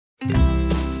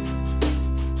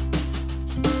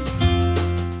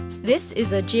This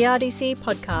is a GRDC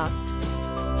podcast.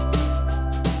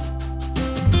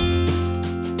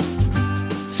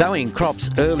 Sowing crops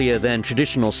earlier than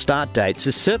traditional start dates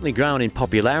has certainly grown in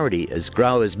popularity as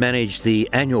growers manage the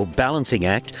annual balancing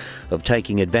act of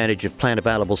taking advantage of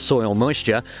plant-available soil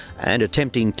moisture and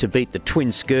attempting to beat the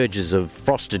twin scourges of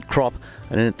frosted crop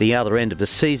and, at the other end of the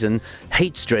season,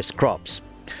 heat-stressed crops.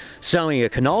 Sowing a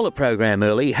canola program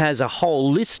early has a whole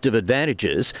list of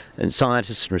advantages, and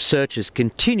scientists and researchers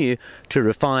continue to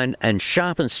refine and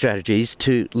sharpen strategies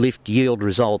to lift yield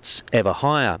results ever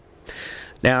higher.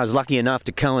 Now, I was lucky enough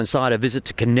to coincide a visit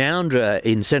to Canoundra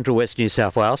in central west New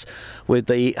South Wales with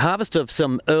the harvest of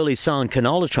some early sown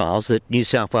canola trials that New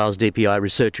South Wales DPI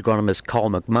research agronomist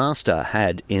Cole McMaster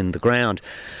had in the ground.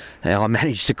 Now, I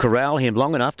managed to corral him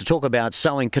long enough to talk about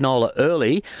sowing canola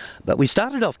early, but we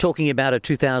started off talking about a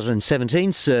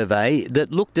 2017 survey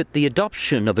that looked at the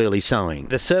adoption of early sowing.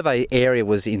 The survey area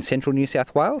was in central New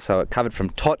South Wales, so it covered from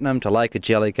Tottenham to Lake of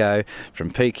Jellicoe, from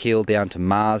Peak Hill down to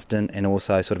Marsden, and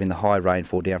also sort of in the high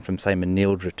rainfall down from, say,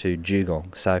 Manildra to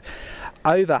Dugong. So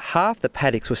over half the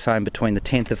paddocks were sown between the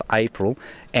 10th of April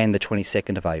and the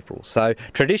 22nd of April. So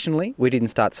traditionally, we didn't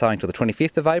start sowing till the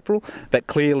 25th of April, but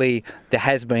clearly there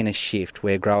has been a shift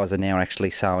where growers are now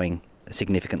actually sowing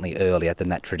significantly earlier than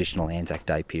that traditional Anzac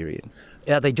Day period.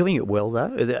 Are they doing it well,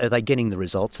 though? Are they getting the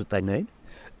results that they need?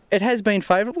 It has been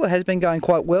favourable. It has been going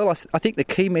quite well. I think the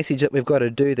key message that we've got to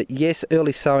do that, yes,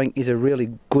 early sowing is a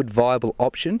really good, viable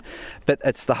option, but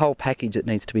it's the whole package that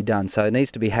needs to be done. So it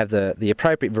needs to have the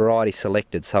appropriate variety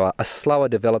selected, so a slower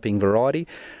developing variety.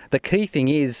 The key thing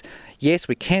is, yes,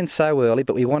 we can sow early,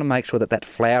 but we want to make sure that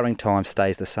flowering time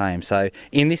stays the same. So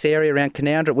in this area around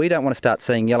Canoundra, we don't want to start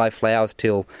seeing yellow flowers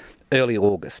till early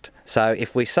August. So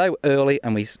if we sow early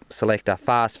and we select a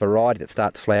fast variety that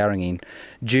starts flowering in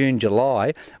June,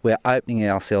 July, we're opening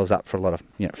ourselves up for a lot of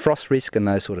frost risk and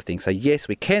those sort of things. So yes,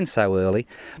 we can sow early,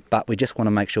 but we just want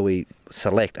to make sure we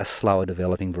select a slower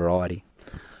developing variety.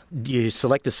 You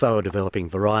select a slower developing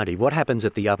variety. What happens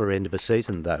at the other end of a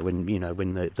season, though, when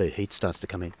the heat starts to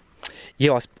come in?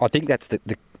 Yeah, I think that's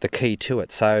the key to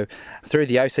it. So through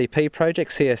the OCP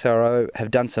project, CSIRO have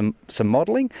done some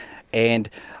modelling, and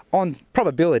on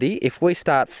probability, if we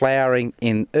start flowering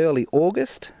in early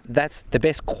August, that's the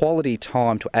best quality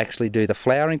time to actually do the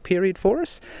flowering period for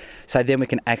us. So then we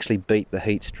can actually beat the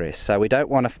heat stress. So we don't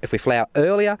want to, if we flower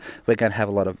earlier, we're going to have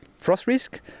a lot of frost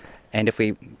risk. And if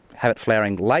we have it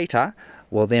flowering later,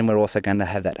 well, then we're also going to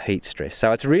have that heat stress.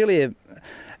 So it's really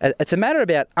it's a matter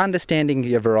about understanding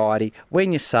your variety,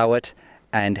 when you sow it,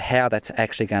 and how that's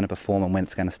actually going to perform and when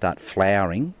it's going to start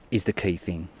flowering is the key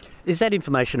thing. Is that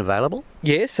information available?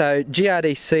 Yeah, so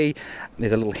GRDC,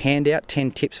 there's a little handout, 10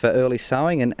 tips for early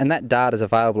sowing, and that data is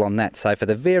available on that. So for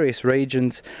the various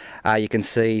regions, you can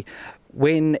see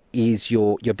when is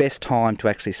your best time to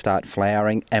actually start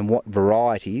flowering and what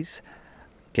varieties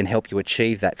can help you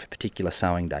achieve that for particular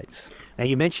sowing dates. Now,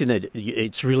 you mentioned that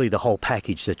it's really the whole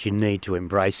package that you need to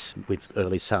embrace with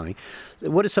early sowing.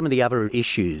 What are some of the other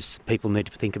issues people need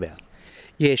to think about?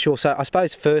 Yeah, sure. So I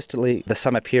suppose firstly, the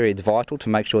summer period's vital to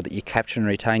make sure that you capture and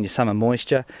retain your summer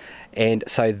moisture. And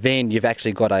so then you've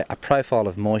actually got a profile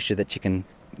of moisture that you can,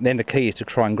 then the key is to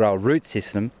try and grow a root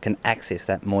system can access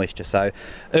that moisture. So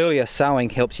earlier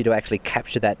sowing helps you to actually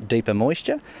capture that deeper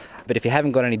moisture. But if you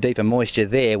haven't got any deeper moisture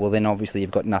there, well then obviously you've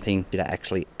got nothing to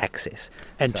actually access.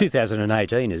 And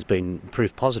 2018 has been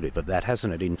proof positive of that,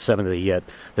 hasn't it? In some of the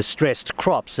stressed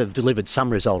crops have delivered some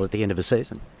result at the end of the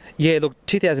season. Yeah, look,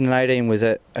 2018 was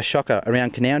a shocker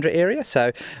around Canoundra area,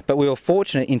 but we were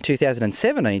fortunate in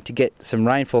 2017 to get some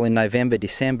rainfall in November,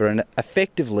 December, and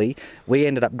effectively we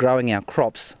ended up growing our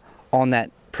crops on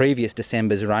that previous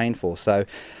December's rainfall. So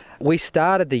we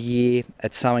started the year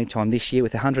at sowing time this year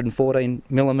with 114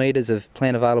 millimetres of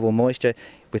plant available moisture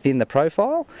within the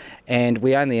profile, and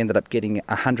we only ended up getting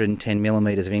 110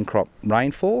 millimetres of in-crop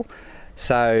rainfall.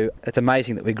 So it's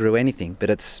amazing that we grew anything, but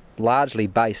it's largely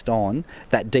based on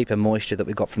that deeper moisture that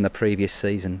we got from the previous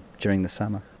season during the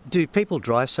summer. Do people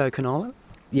dry sow canola?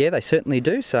 Yeah, they certainly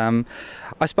do. So,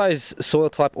 I suppose soil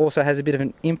type also has a bit of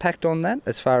an impact on that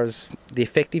as far as the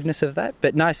effectiveness of that.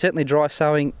 But no, certainly dry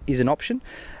sowing is an option.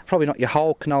 Probably not your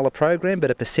whole canola program, but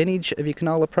a percentage of your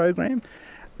canola program.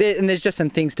 And there's just some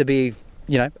things to be,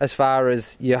 as far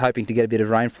as you're hoping to get a bit of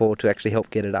rainfall to actually help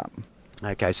get it up.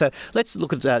 Okay, so let's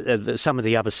look at some of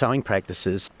the other sowing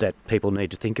practices that people need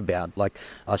to think about, like,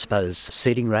 I suppose,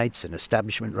 seeding rates and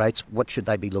establishment rates. What should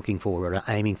they be looking for or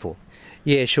aiming for?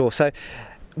 Yeah, sure. So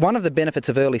one of the benefits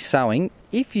of early sowing,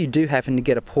 if you do happen to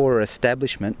get a poorer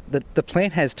establishment, the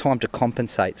plant has time to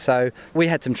compensate. So we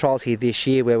had some trials here this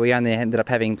year where we only ended up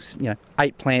having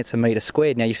 8 plants a metre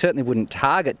squared. Now you certainly wouldn't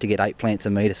target to get 8 plants a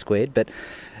metre squared, but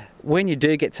when you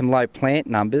do get some low plant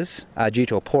numbers due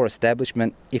to a poor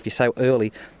establishment, if you sow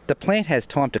early, the plant has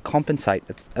time to compensate.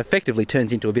 It effectively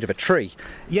turns into a bit of a tree.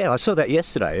 Yeah, I saw that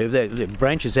yesterday. There are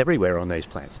branches everywhere on these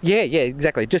plants. Yeah,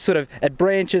 exactly. Just sort of, it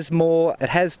branches more, it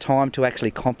has time to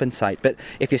actually compensate. But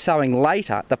if you're sowing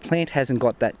later, the plant hasn't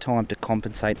got that time to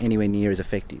compensate anywhere near as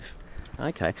effective.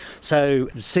 Okay. So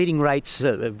seeding rates,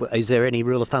 is there any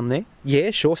rule of thumb there?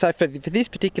 Yeah, sure. So for this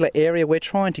particular area, we're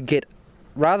trying to get,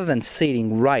 rather than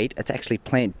seeding rate, it's actually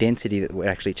plant density that we're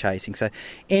actually chasing. So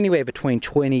anywhere between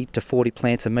 20 to 40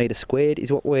 plants a metre squared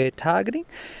is what we're targeting.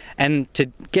 And to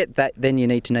get that, then you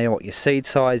need to know what your seed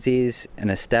size is, an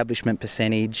establishment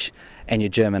percentage, and your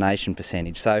germination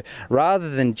percentage. So rather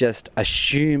than just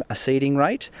assume a seeding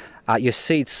rate, your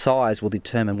seed size will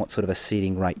determine what sort of a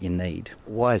seeding rate you need.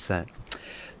 Why is that?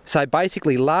 So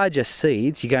basically, larger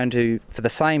seeds, you're going to, for the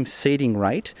same seeding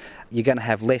rate, you're going to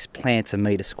have less plants a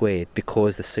metre squared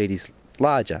because the seed is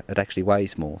larger, it actually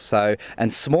weighs more. So,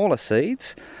 and smaller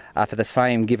seeds, for the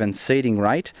same given seeding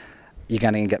rate, you're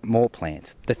going to get more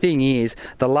plants. The thing is,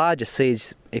 the larger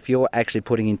seeds, if you're actually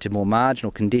putting into more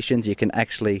marginal conditions, you can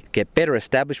actually get better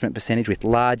establishment percentage with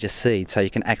larger seeds, so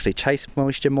you can actually chase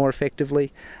moisture more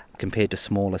effectively compared to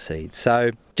smaller seeds.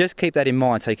 So just keep that in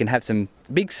mind, so you can have some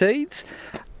big seeds.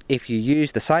 If you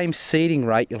use the same seeding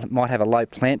rate, you might have a low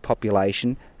plant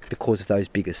population because of those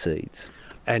bigger seeds.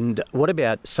 And what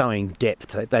about sowing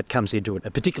depth? That comes into it,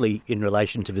 particularly in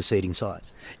relation to the seeding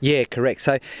size. Yeah, correct.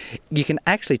 So you can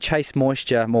actually chase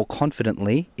moisture more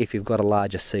confidently if you've got a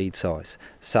larger seed size.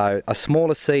 So a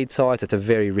smaller seed size, it's a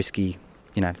very risky,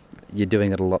 you're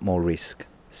doing it a lot more risk.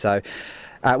 So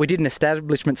we did an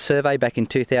establishment survey back in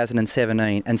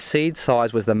 2017, and seed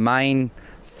size was the main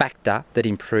factor that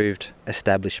improved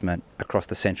establishment across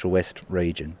the Central West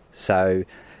region. So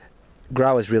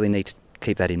growers really need to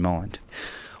keep that in mind.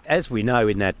 As we know,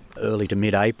 in that early to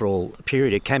mid-April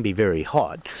period, it can be very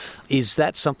hot. Is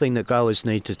that something that growers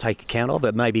need to take account of?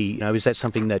 But maybe, is that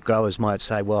something that growers might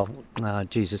say,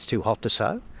 it's too hot to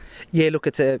sow? Yeah, look,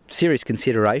 it's a serious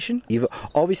consideration. You've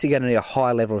obviously going to need a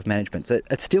high level of management. So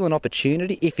it's still an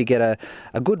opportunity. If you get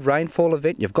a good rainfall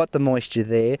event, you've got the moisture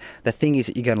there. The thing is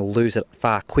that you're going to lose it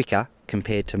far quicker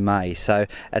compared to May. So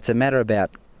it's a matter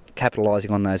about capitalising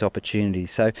on those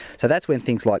opportunities. So that's when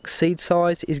things like seed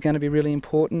size is going to be really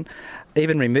important.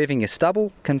 Even removing your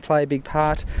stubble can play a big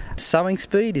part. Sowing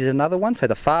speed is another one. So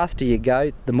the faster you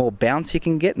go, the more bounce you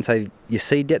can get, and so your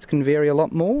seed depth can vary a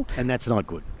lot more. And that's not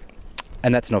good.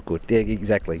 And that's not good. Yeah,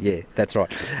 exactly. Yeah, that's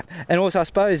right. And also, I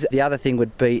suppose the other thing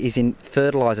would be is in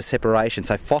fertiliser separation.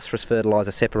 So phosphorus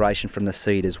fertiliser separation from the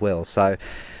seed as well. So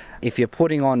if you're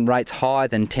putting on rates higher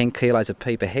than 10 kilos of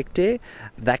P per hectare,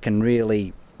 that can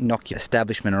really knock your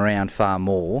establishment around far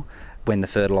more when the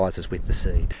fertiliser's with the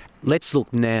seed. Let's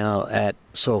look now at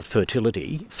soil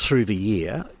fertility through the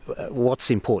year.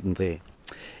 What's important there?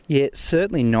 Yeah,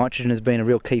 certainly nitrogen has been a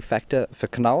real key factor for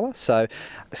canola. So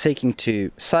seeking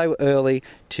to sow early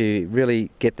to really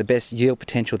get the best yield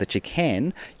potential that you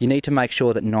can, you need to make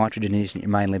sure that nitrogen isn't your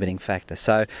main limiting factor.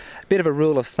 So a bit of a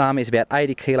rule of thumb is about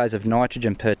 80 kilos of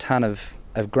nitrogen per tonne of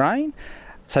grain.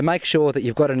 So make sure that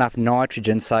you've got enough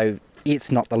nitrogen so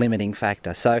it's not the limiting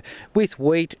factor. So with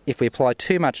wheat, if we apply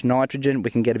too much nitrogen,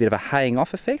 we can get a bit of a haying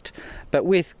off effect. But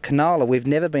with canola, we've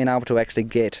never been able to actually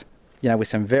get, with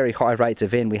some very high rates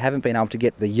of N, we haven't been able to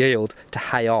get the yield to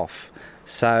hay off.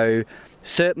 So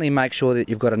certainly make sure that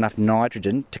you've got enough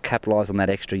nitrogen to capitalise on that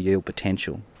extra yield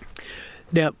potential.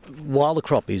 Now, while the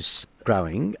crop is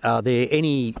growing, are there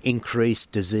any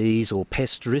increased disease or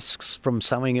pest risks from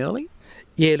sowing early?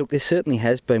 Yeah, look, there certainly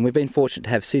has been. We've been fortunate to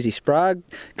have Susie Sprague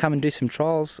come and do some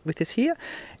trials with us here.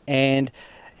 And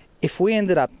if we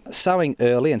ended up sowing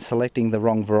early and selecting the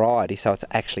wrong variety, so it's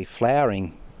actually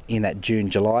flowering in that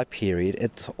June-July period,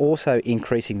 it's also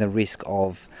increasing the risk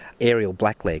of aerial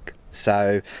blackleg.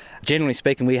 So generally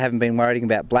speaking, we haven't been worrying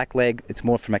about blackleg. It's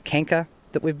more from a canker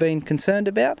that we've been concerned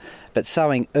about. But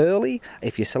sowing early,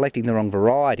 if you're selecting the wrong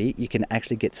variety, you can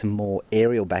actually get some more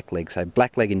aerial blackleg, so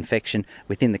blackleg infection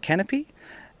within the canopy.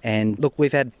 And look,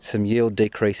 we've had some yield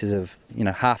decreases of,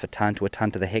 half a tonne to a tonne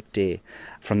to the hectare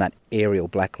from that aerial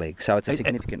blackleg. So it's a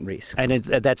significant risk. And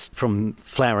that's from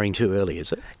flowering too early,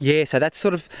 is it? Yeah, so that's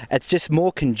it's just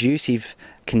more conducive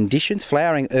conditions.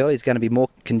 Flowering early is going to be more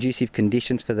conducive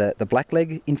conditions for the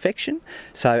blackleg infection.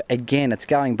 So again, it's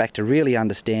going back to really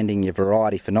understanding your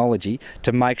variety phenology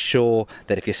to make sure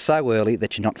that if you're so early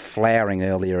that you're not flowering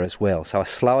earlier as well. So a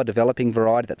slower developing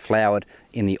variety that flowered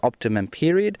in the optimum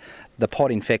period, the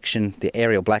pod infection, the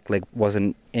aerial blackleg,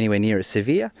 wasn't anywhere near as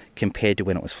severe compared to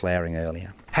when it was flowering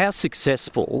earlier. How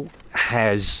successful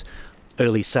has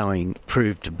early sowing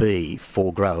proved to be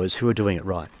for growers who are doing it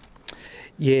right?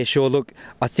 Yeah, sure. Look,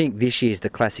 I think this year's the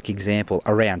classic example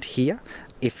around here.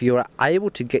 If you're able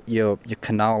to get your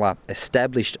canola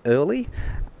established early,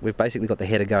 we've basically got the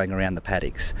header going around the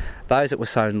paddocks. Those that were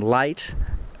sown late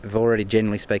have already,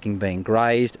 generally speaking, been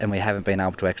grazed, and we haven't been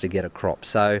able to actually get a crop.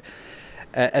 So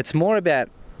it's more about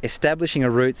establishing a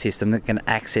root system that can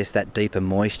access that deeper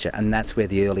moisture, and that's where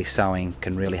the early sowing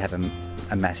can really have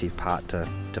a massive part to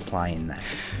play in that.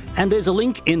 And there's a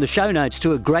link in the show notes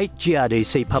to a great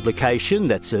GRDC publication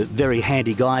that's a very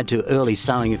handy guide to early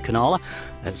sowing of canola.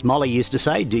 As Molly used to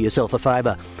say, do yourself a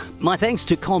favour. My thanks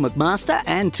to Col McMaster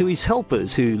and to his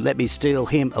helpers who let me steal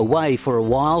him away for a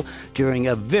while during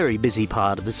a very busy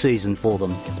part of the season for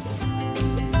them.